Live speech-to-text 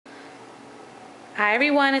Hi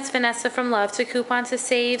everyone, it's Vanessa from Love to Coupon to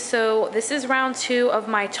Save. So this is round 2 of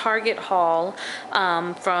my Target haul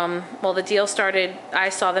well, the deal started, I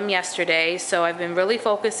saw them yesterday, so I've been really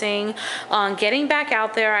focusing on getting back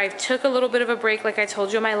out there. I took a little bit of a break like I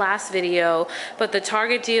told you in my last video, but the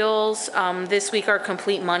Target deals this week are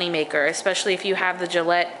complete moneymaker, especially if you have the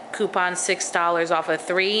Gillette coupon $6 off of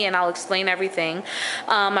 3, and I'll explain everything.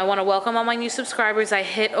 I want to welcome all my new subscribers. I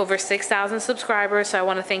hit over 6,000 subscribers, so I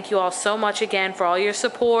want to thank you all so much again for all your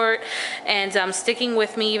support and sticking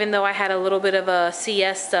with me even though I had a little bit of a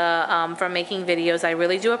siesta from making videos. I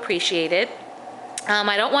really do appreciate it.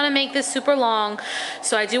 I don't want to make this super long,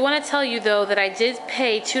 so I do want to tell you though that I did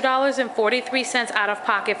pay $2.43 out of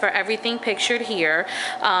pocket for everything pictured here,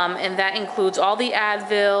 and that includes all the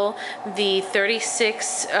Advil, the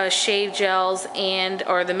 36 shave gels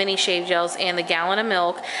or the mini shave gels, and the gallon of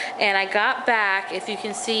milk. And I got back, if you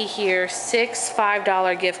can see here, 6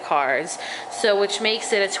 $5 gift cards, so which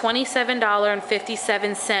makes it a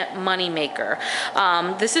 $27.57 money maker.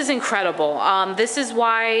 This is incredible. This is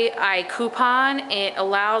why I coupon. It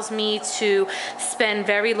allows me to spend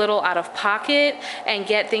very little out of pocket and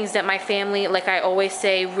get things that my family, like I always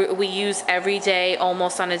say, we use every day,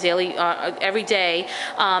 almost on a daily, every day,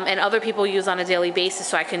 and other people use on a daily basis,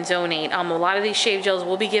 so I can donate. A lot of these shave gels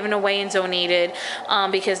will be given away and donated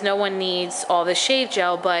because no one needs all the shave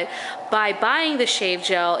gel, but by buying the shave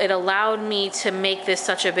gel, it allowed me to make this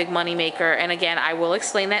such a big money maker. And again, I will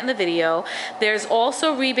explain that in the video. There's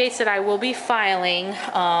also rebates that I will be filing,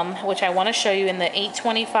 which I want to show you in the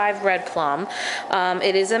 825 Red Plum.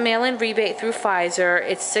 It is a mail-in rebate through Pfizer.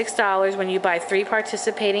 It's $6 when you buy 3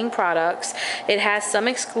 participating products. It has some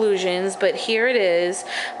exclusions, but here it is.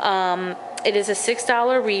 It is a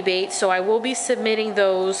 $6 rebate, so I will be submitting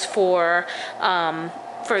those for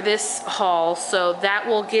this haul, so that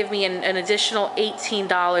will give me an additional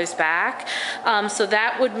 $18 back. So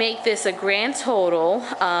that would make this a grand total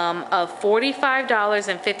of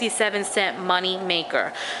 $45.57 money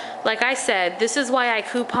maker. Like I said, this is why I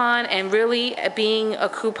coupon, and really being a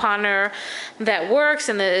couponer that works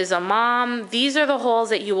and that is a mom, these are the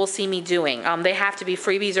hauls that you will see me doing. They have to be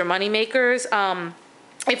freebies or money makers.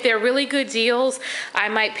 If they're really good deals, I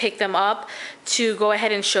might pick them up to go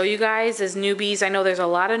ahead and show you guys as newbies. I know there's a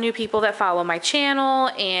lot of new people that follow my channel,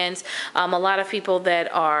 and a lot of people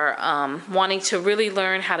that are wanting to really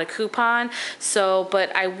learn how to coupon. So,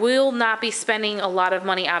 but I will not be spending a lot of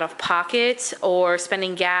money out of pocket or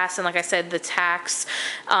spending gas, and like I said, the tax,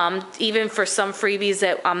 even for some freebies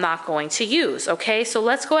that I'm not going to use. Okay, so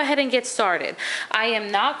let's go ahead and get started. I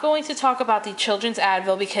am not going to talk about the children's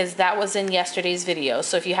Advil because that was in yesterday's video.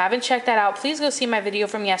 So if you haven't checked that out, please go see my video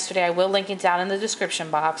from yesterday. I will link it down in the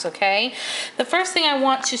description box, okay? The first thing I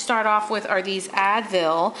want to start off with are these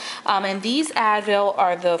Advil, and these Advil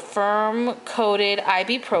are the firm coated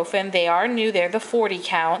ibuprofen. They are new, they're the 40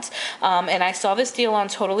 count, and I saw this deal on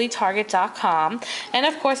totallytarget.com, and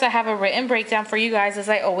of course I have a written breakdown for you guys as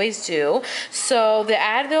I always do. So the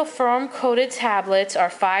Advil firm coated tablets are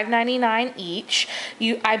 $5.99 each.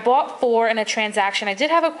 I bought 4 in a transaction. I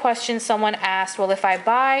did have a question. Someone asked, well, if I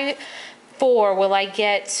buy 4, will I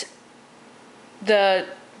get the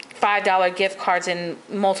 $5 gift cards and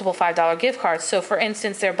multiple $5 gift cards? So for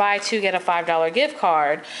instance, they're buy 2 get a $5 gift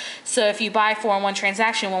card. So if you buy 4 in one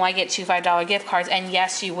transaction, will I get 2 $5 gift cards? And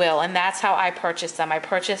yes, you will. And that's how I purchase them. I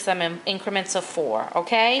purchase them in increments of 4.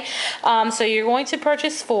 Okay, so you're going to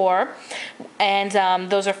purchase 4, and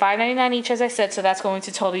those are $5.99 each, as I said. So that's going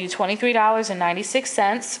to total you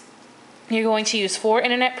 $23.96. You're going to use 4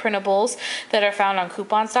 internet printables that are found on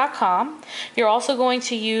coupons.com. You're also going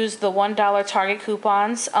to use the $1 Target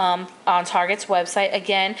coupons on Target's website.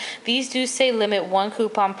 Again, these do say limit 1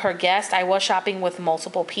 coupon per guest. I was shopping with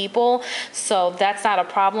multiple people, so that's not a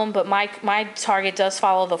problem, but my Target does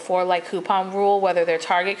follow the 4 like coupon rule, whether they're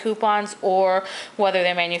Target coupons or whether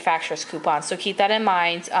they're manufacturer's coupons. So keep that in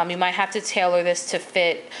mind. You might have to tailor this to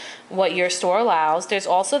fit what your store allows. There's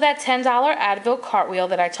also that $10 Advil cartwheel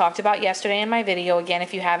that I talked about yesterday in my video. Again,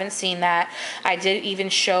 if you haven't seen that, I did even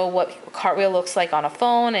show what cartwheel looks like on a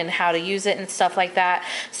phone and how to use it and stuff like that.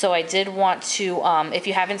 So I did want to, if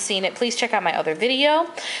you haven't seen it, please check out my other video.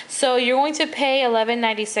 So you're going to pay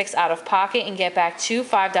 $11.96 out of pocket and get back 2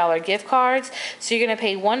 $5 gift cards. So you're going to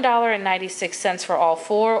pay $1.96 for all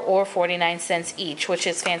 4, or 49 cents each, which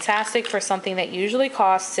is fantastic for something that usually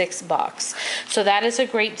costs $6. So that is a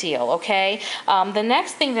great deal. Okay, the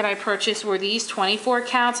next thing that I purchased were these 24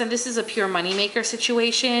 counts, and this is a pure moneymaker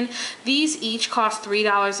situation. These each cost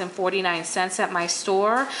 $3.49 at my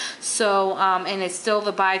store. So, and it's still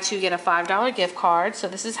the buy 2 get a $5 gift card. So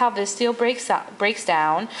this is how this deal breaks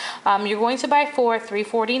down. You're going to buy 4 at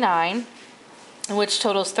 $3.49. which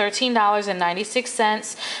totals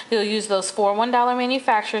 $13.96. You'll use those 4 $1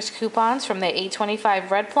 manufacturer's coupons from the $8.25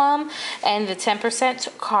 Red Plum and the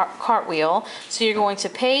 10% Cartwheel. So you're going to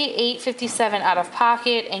pay $8.57 out of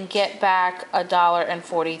pocket and get back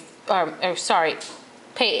 $1.40.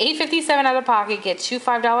 Pay $8.57 out of pocket, get 2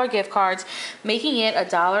 $5 gift cards, making it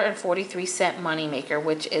 $1.43 moneymaker,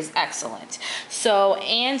 which is excellent. So,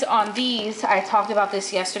 and on these, I talked about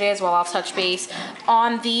this yesterday as well, I'll touch base.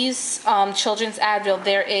 On these children's Advil,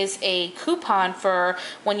 there is a coupon for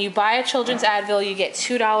when you buy a children's Advil, you get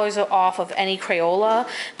 $2 off of any Crayola.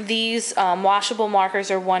 These washable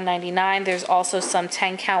markers are $1.99. There's also some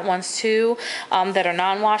 10 count ones too that are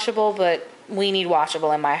non-washable, but we need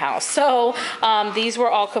washable in my house. So these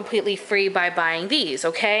were all completely free by buying these,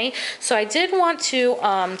 okay? So I did want to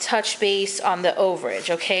touch base on the overage,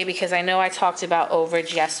 okay? Because I know I talked about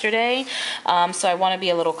overage yesterday, so I want to be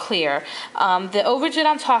a little clear. The overage that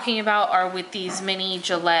I'm talking about are with these mini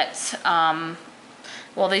Gillette,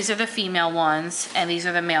 well, these are the female ones, and these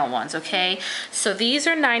are the male ones, okay? So these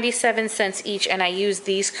are 97 cents each, and I use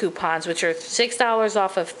these coupons, which are $6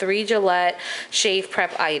 off of 3 Gillette shave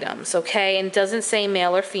prep items, okay? And it doesn't say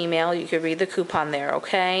male or female. You could read the coupon there,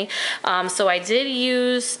 okay? So I did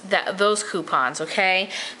use those coupons, okay?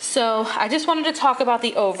 So I just wanted to talk about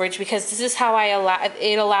the overage because this is how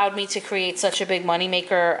it allowed me to create such a big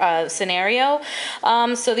moneymaker scenario.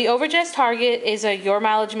 So the overage as Target is a your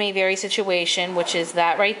mileage may vary situation, which is that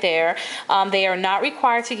right there. They are not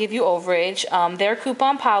required to give you overage. Their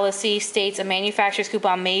coupon policy states a manufacturer's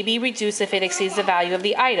coupon may be reduced if it exceeds the value of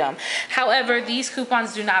the item. However, these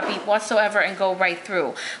coupons do not beat whatsoever and go right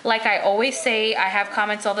through. Like I always say, I have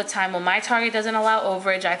comments all the time, well, my Target doesn't allow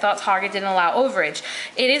overage. I thought Target didn't allow overage.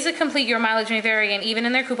 It is a complete your mileage may vary, and even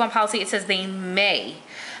in their coupon policy, it says they may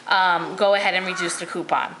go ahead and reduce the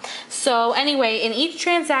coupon. So anyway, in each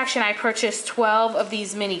transaction, I purchased 12 of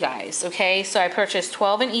these mini guys, okay? So I purchased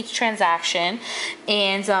 12 in each transaction,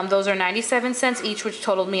 and those are 97 cents each, which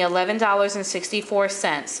totaled me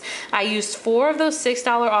 $11.64. I used 4 of those $6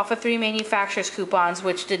 off of 3 manufacturers coupons,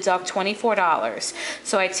 which deduct $24.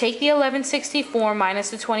 So I take the $11.64 minus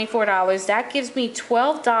the $24. That gives me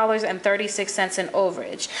 $12.36 in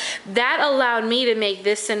overage. That allowed me to make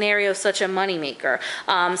this scenario such a moneymaker.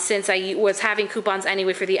 Since I was having coupons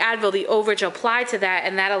anyway for the Advil, the overage applied to that,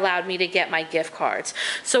 and that allowed me to get my gift cards.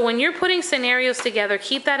 So when you're putting scenarios together,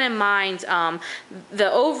 keep that in mind. The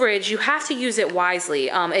overage, you have to use it wisely.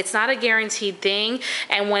 It's not a guaranteed thing,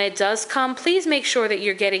 and when it does come, please make sure that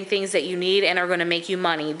you're getting things that you need and are going to make you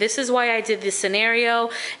money. This is why I did this scenario,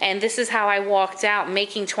 and this is how I walked out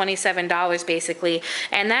making $27 basically,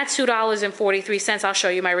 and that $2.43, I'll show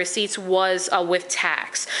you my receipts, was with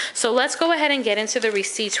tax. So let's go ahead and get into the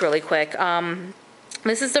receipts really quick.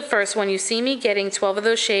 This is the first one. You see me getting 12 of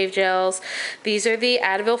those shave gels. These are the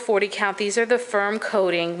Advil 40 count. These are the firm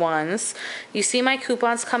coating ones. You see my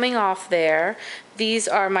coupons coming off there. These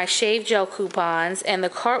are my shave gel coupons, and the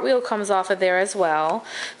Cartwheel comes off of there as well.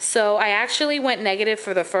 So I actually went negative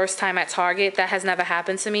for the first time at Target. That has never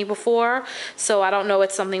happened to me before, so I don't know,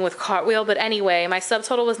 it's something with Cartwheel. But anyway, my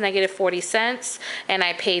subtotal was negative 40 cents, and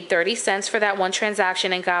I paid 30 cents for that one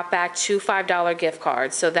transaction and got back 2 $5 gift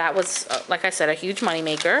cards. So that was, like I said, a huge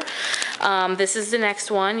moneymaker. This is the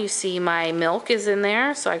next one. You see my milk is in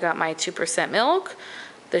there, so I got my 2% milk,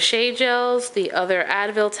 the shave gels, the other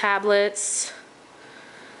Advil tablets,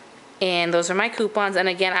 and those are my coupons. And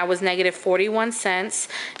again, I was negative 41 cents,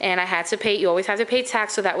 and I had to pay, you always have to pay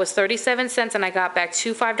tax, so that was 37 cents, and I got back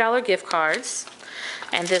 2 $5 gift cards.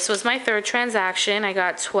 And this was my third transaction. I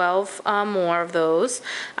got 12 more of those.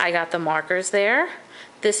 I got the markers there.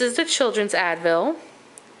 This is the children's Advil.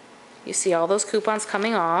 You see all those coupons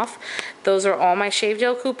coming off. Those are all my shave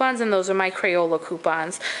gel coupons, and those are my Crayola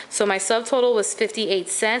coupons. So my subtotal was 58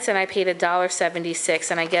 cents, and I paid $1.76.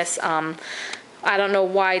 And I guess I don't know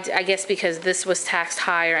why, I guess because this was taxed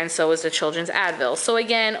higher and so was the children's Advil. So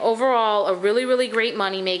again, overall, a really, really great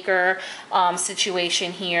moneymaker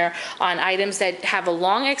situation here on items that have a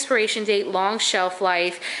long expiration date, long shelf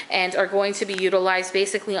life, and are going to be utilized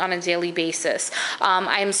basically on a daily basis.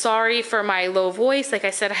 I'm sorry for my low voice. Like I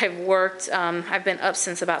said, I've worked, I've been up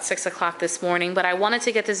since about 6 o'clock this morning, but I wanted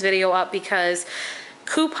to get this video up because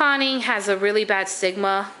couponing has a really bad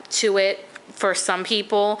stigma to it for some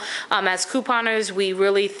people. As couponers, we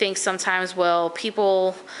really think sometimes, well,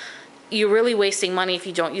 people you're really wasting money if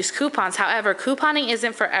you don't use coupons. However, couponing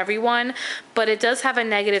isn't for everyone, but it does have a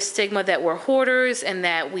negative stigma that we're hoarders and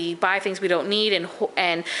that we buy things we don't need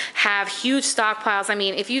and have huge stockpiles. I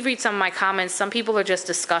mean, if you read some of my comments, some people are just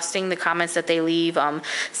disgusting, the comments that they leave,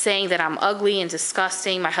 saying that I'm ugly and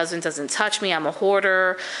disgusting, my husband doesn't touch me, I'm a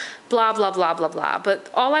hoarder, blah, blah, blah, blah, blah. But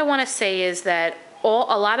all I want to say is that a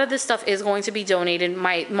lot of this stuff is going to be donated.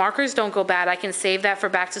 My markers don't go bad. I can save that for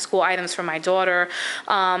back to school items for my daughter.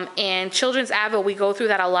 And Children's Advil, we go through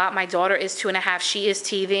that a lot. My daughter is 2.5. She is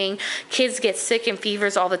teething. Kids get sick and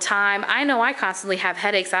fevers all the time. I know I constantly have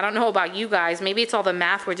headaches. I don't know about you guys. Maybe it's all the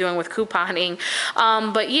math we're doing with couponing.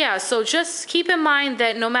 But yeah, so just keep in mind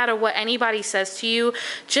that no matter what anybody says to you,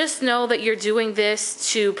 just know that you're doing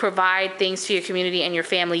this to provide things to your community and your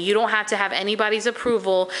family. You don't have to have anybody's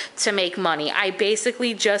approval to make money. I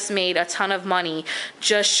basically just made a ton of money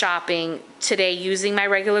just shopping today using my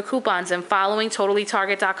regular coupons and following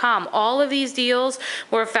TotallyTarget.com. All of these deals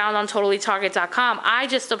were found on TotallyTarget.com. I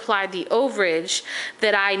just applied the overage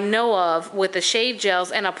that I know of with the shave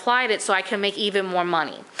gels and applied it so I can make even more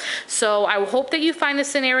money. So I hope that you find this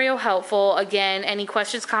scenario helpful. Again, any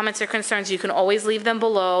questions, comments, or concerns, you can always leave them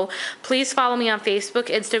below. Please follow me on Facebook,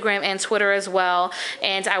 Instagram, and Twitter as well.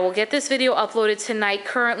 And I will get this video uploaded tonight.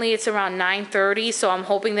 Currently, it's around 9:30, so I'm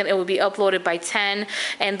hoping that it will be uploaded by 10.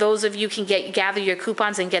 And those of you can gather your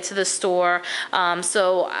coupons and get to the store.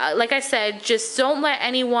 Like I said, just don't let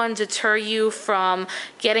anyone deter you from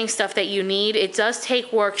getting stuff that you need. It does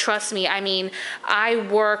take work, trust me. I mean, I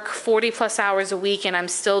work 40 plus hours a week and I'm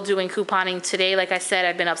still doing couponing today. Like I said,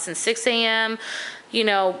 I've been up since 6 a.m., you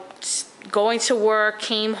know, going to work,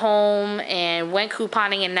 came home and went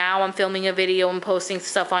couponing, and now I'm filming a video and posting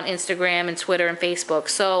stuff on Instagram and Twitter and Facebook.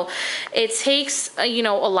 So it takes, you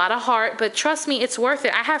know, a lot of heart, but trust me, it's worth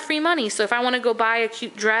it. I have free money, so if I want to go buy a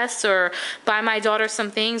cute dress or buy my daughter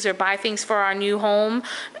some things or buy things for our new home,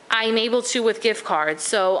 I'm able to with gift cards.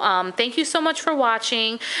 So thank you so much for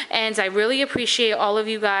watching, and I really appreciate all of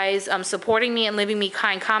you guys supporting me and leaving me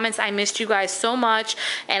kind comments. I missed you guys so much,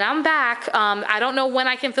 and I'm back. I don't know when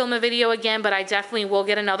I can film a video again, but I definitely will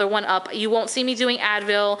get another one up. You won't see me doing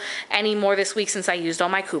Advil anymore this week since I used all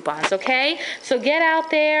my coupons, okay? So get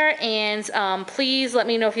out there and please let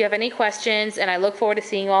me know if you have any questions, and I look forward to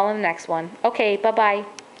seeing you all in the next one. Okay, bye-bye.